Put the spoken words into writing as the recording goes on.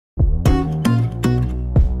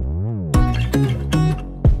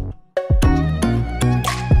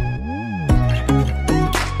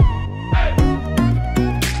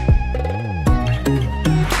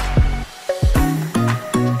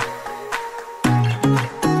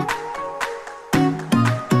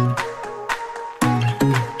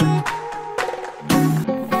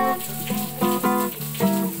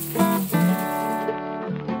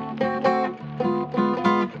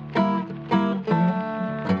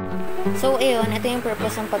So, ayun, ito yung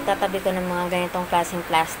purpose ng pagtatabi ko ng mga ganitong klaseng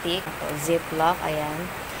plastic. Ito, ziplock, ayan.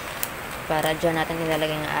 Para dyan natin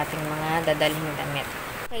nilalagay ang ating mga dadalhin damit.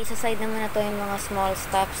 Okay, sa side naman na to yung mga small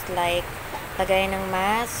stuffs like lagay ng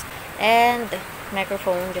mask and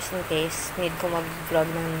microphone just in case need ko mag-vlog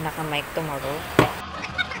ng naka-mic tomorrow.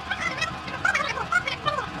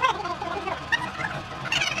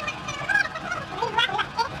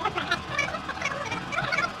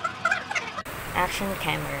 Action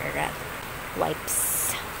camera,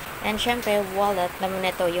 wipes. And syempre, wallet naman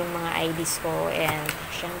ito yung mga IDs ko and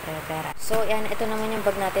syempre, pera. So, yan, ito naman yung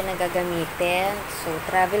bag natin na gagamitin. So,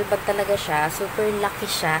 travel bag talaga siya. Super laki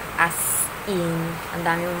siya as in. Ang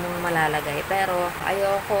dami mong malalagay. Pero,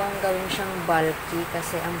 ayoko ang gawin siyang bulky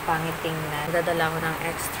kasi ang pangit tingnan. Dadala ko ng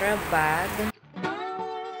extra bag.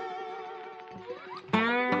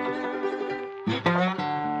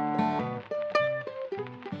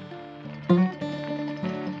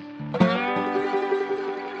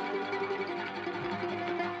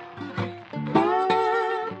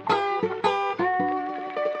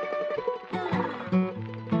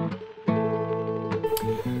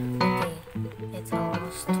 It's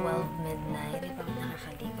almost 12 midnight. Hindi pa ako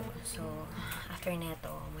nakakaligo. So, after neto,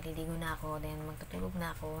 maliligo na ako. Then, magtutulog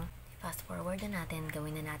na ako. Fast forward na natin.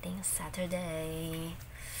 Gawin na natin Saturday.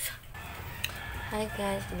 Hi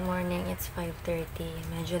guys. Good morning. It's 5:30.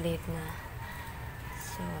 Medyo late na.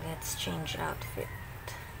 So, let's change outfit.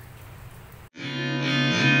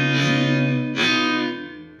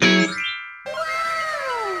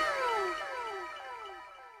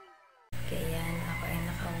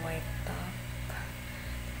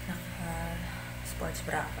 Sports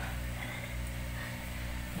bra.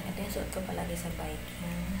 Yan, ito yung suot ko palagi sa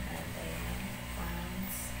biking. And then,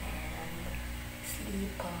 pants and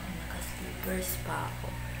slipper. Naka-slippers pa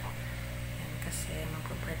ako. Yan, kasi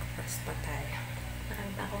mag-breakfast pa tayo.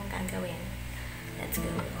 Marami pa akong gagawin. Let's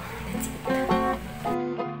go. Let's eat.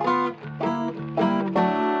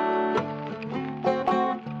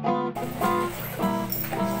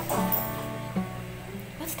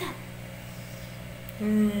 What's that?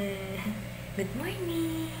 Good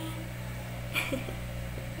morning.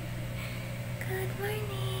 Good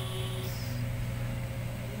morning.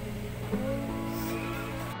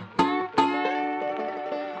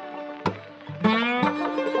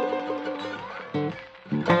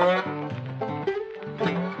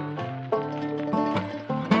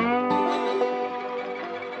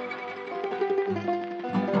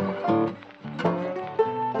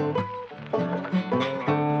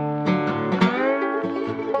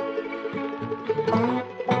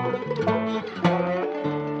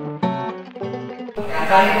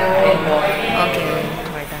 Okay,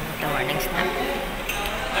 we're done with the morning snack.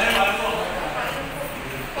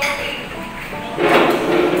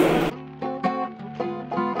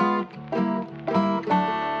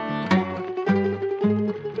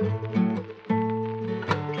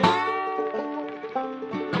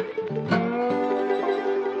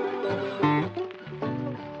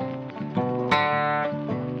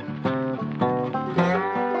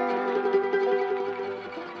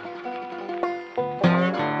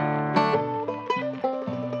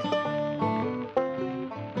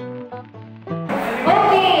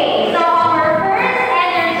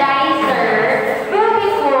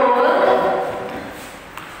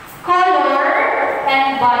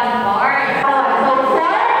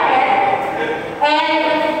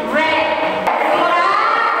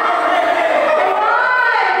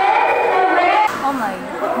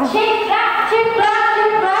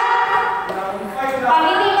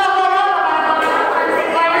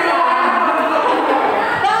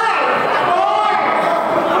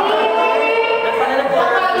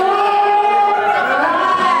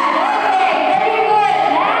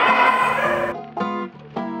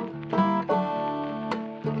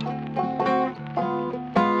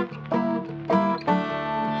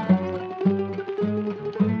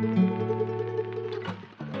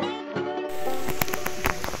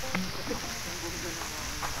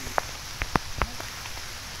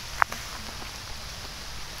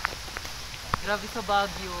 Grabe sa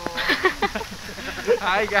Baguio.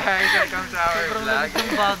 Hi guys! Welcome to our Sobrang vlog. lamig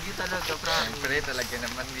ng Baguio talaga, promise. Siyempre talaga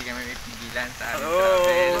naman hindi kami may pigilan sa aming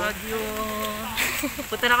travel. Baguio!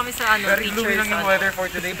 Punta na kami sa Very gloomy lang yung weather for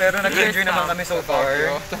today pero nag-enjoy naman kami so far.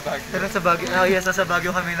 Pero sa Baguio, oh yes, sa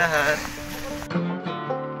Baguio kami lahat.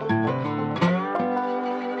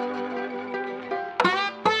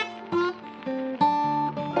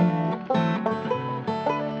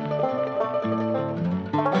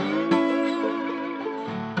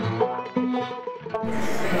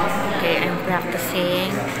 Okay, I'm practicing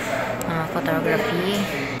photography.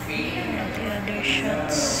 The other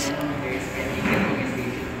shots.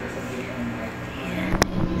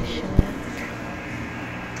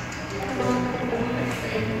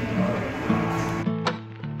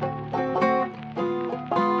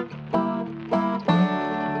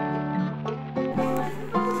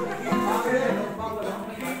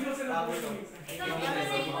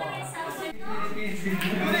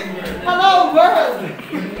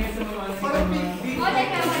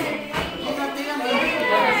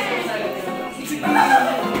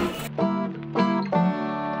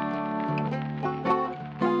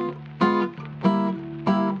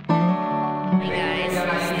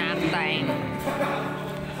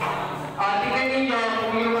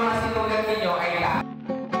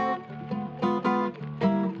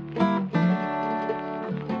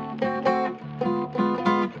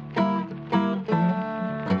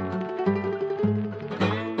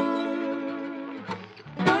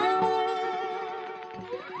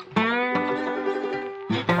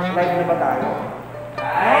 Live na ba tayo?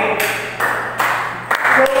 Live!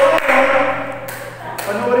 So,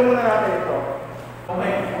 panoorin muna natin ito.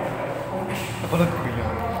 Napanood ko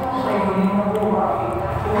yun.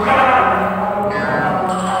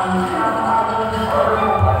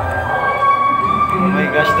 Oh my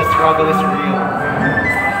gosh, the struggle is real.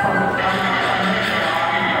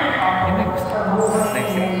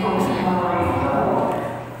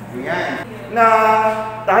 Na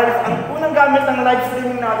dahil ang unang gamit ng live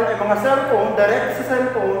streaming natin ay mga cellphone, direct sa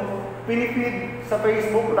cellphone, pinifeed sa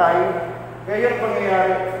Facebook Live. Kaya yun ang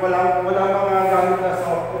pangyayari, walang mga gamit na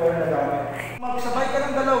software na gamit. Magsabay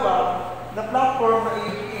ka ng dalawa na platform na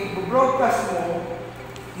i-broadcast mo,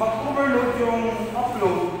 mag-overload yung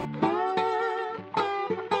upload.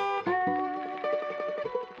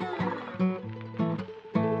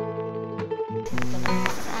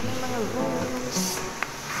 Sa aming mga rooms.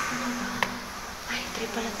 Ay,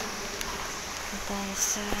 trip pala ito. Tayo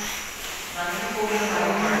sa...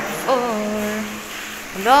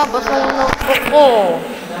 Wala, basta yung notebook ko.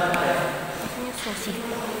 Basta yung susi.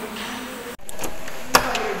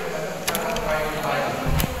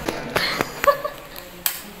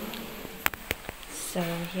 So,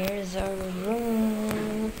 here's our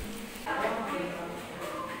room.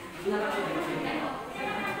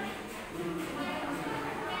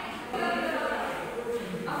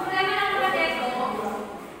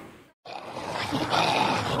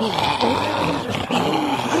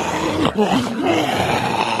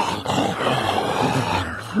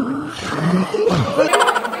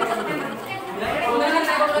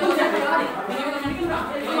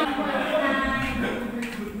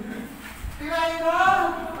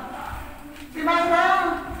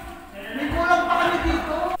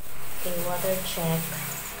 Okay, water check.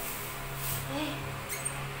 Eh.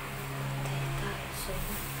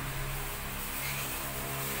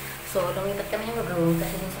 So, lumipat kami ng room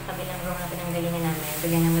kasi dun sa kabilang room na pinanggalingan namin,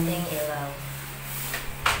 bigyan naman ito yung ilaw.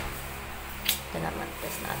 Ito naman,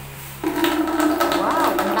 test natin.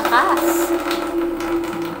 Wow, ang lakas!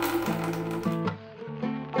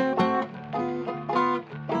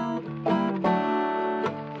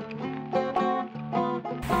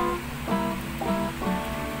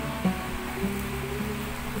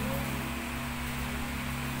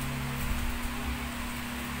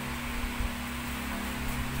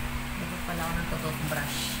 Wala ako ng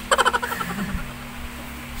toothbrush.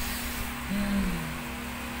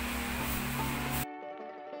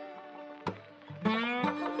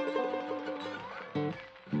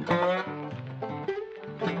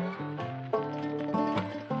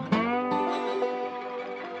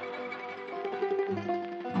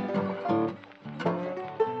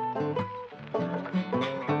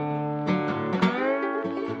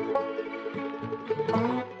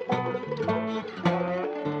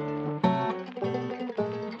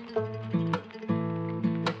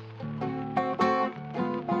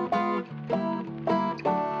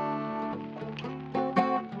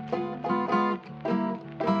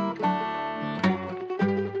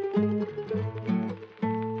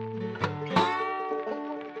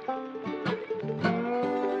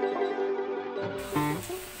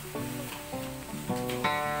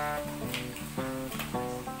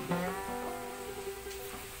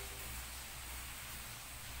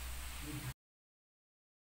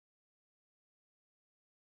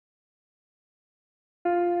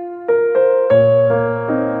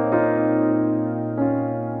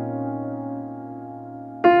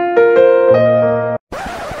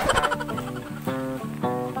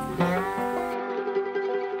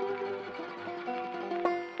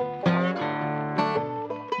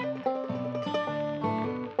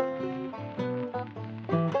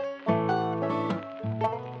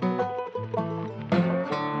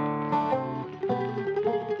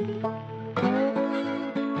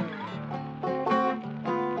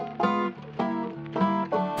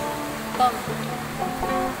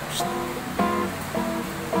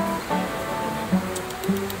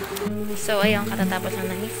 So, ayun, katatapos lang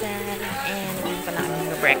ng isa. And, yun pa lang kami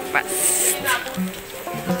mag-breakfast.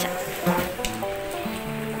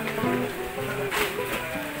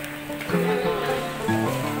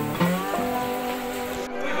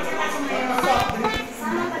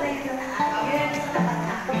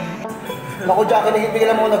 Naku, Jackie,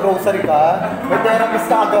 nahihigilan mo nag-grocery ka. May therapist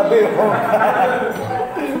ka kagabi.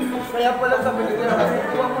 Kaya pala sabi ko nila, kasi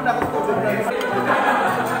kuha mo na ako tubig na.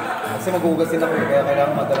 Kasi mag-uugasin ako, kaya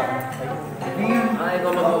kailangan madala ko. Ay,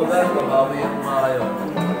 ikaw mag-uugas, mabawi yung mga kayo.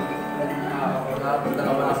 Nakapunta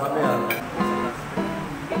naman na kami ha.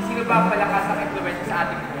 Sino ba palakas ang influence sa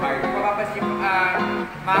ating buhay? Mapapansin mo,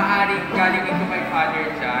 maaaring galing ito kay Father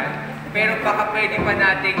John, pero baka pwede pa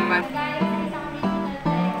nating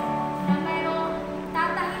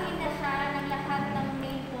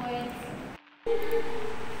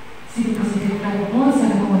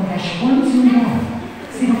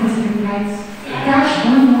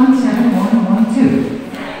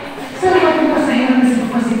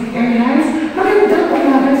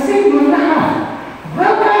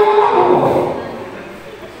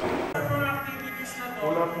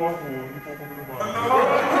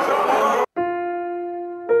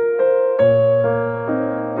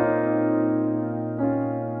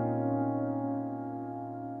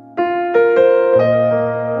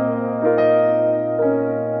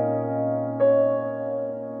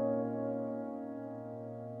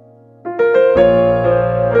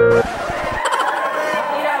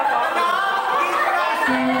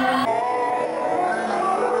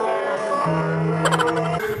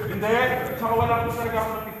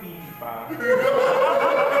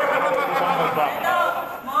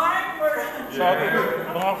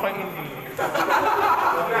Mga kainin.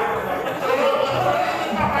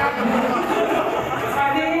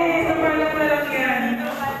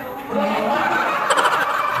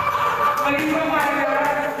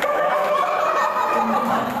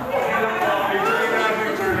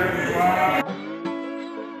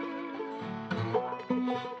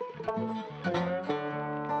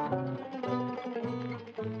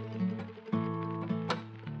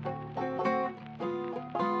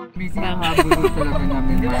 Busy ang habulot talaga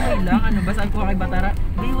namin. Hindi okay lang. Ano ba? Sabi ko kay Batara,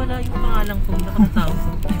 hindi wala yung pangalan ko. Nakatao.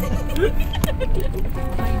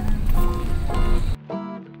 Okay na.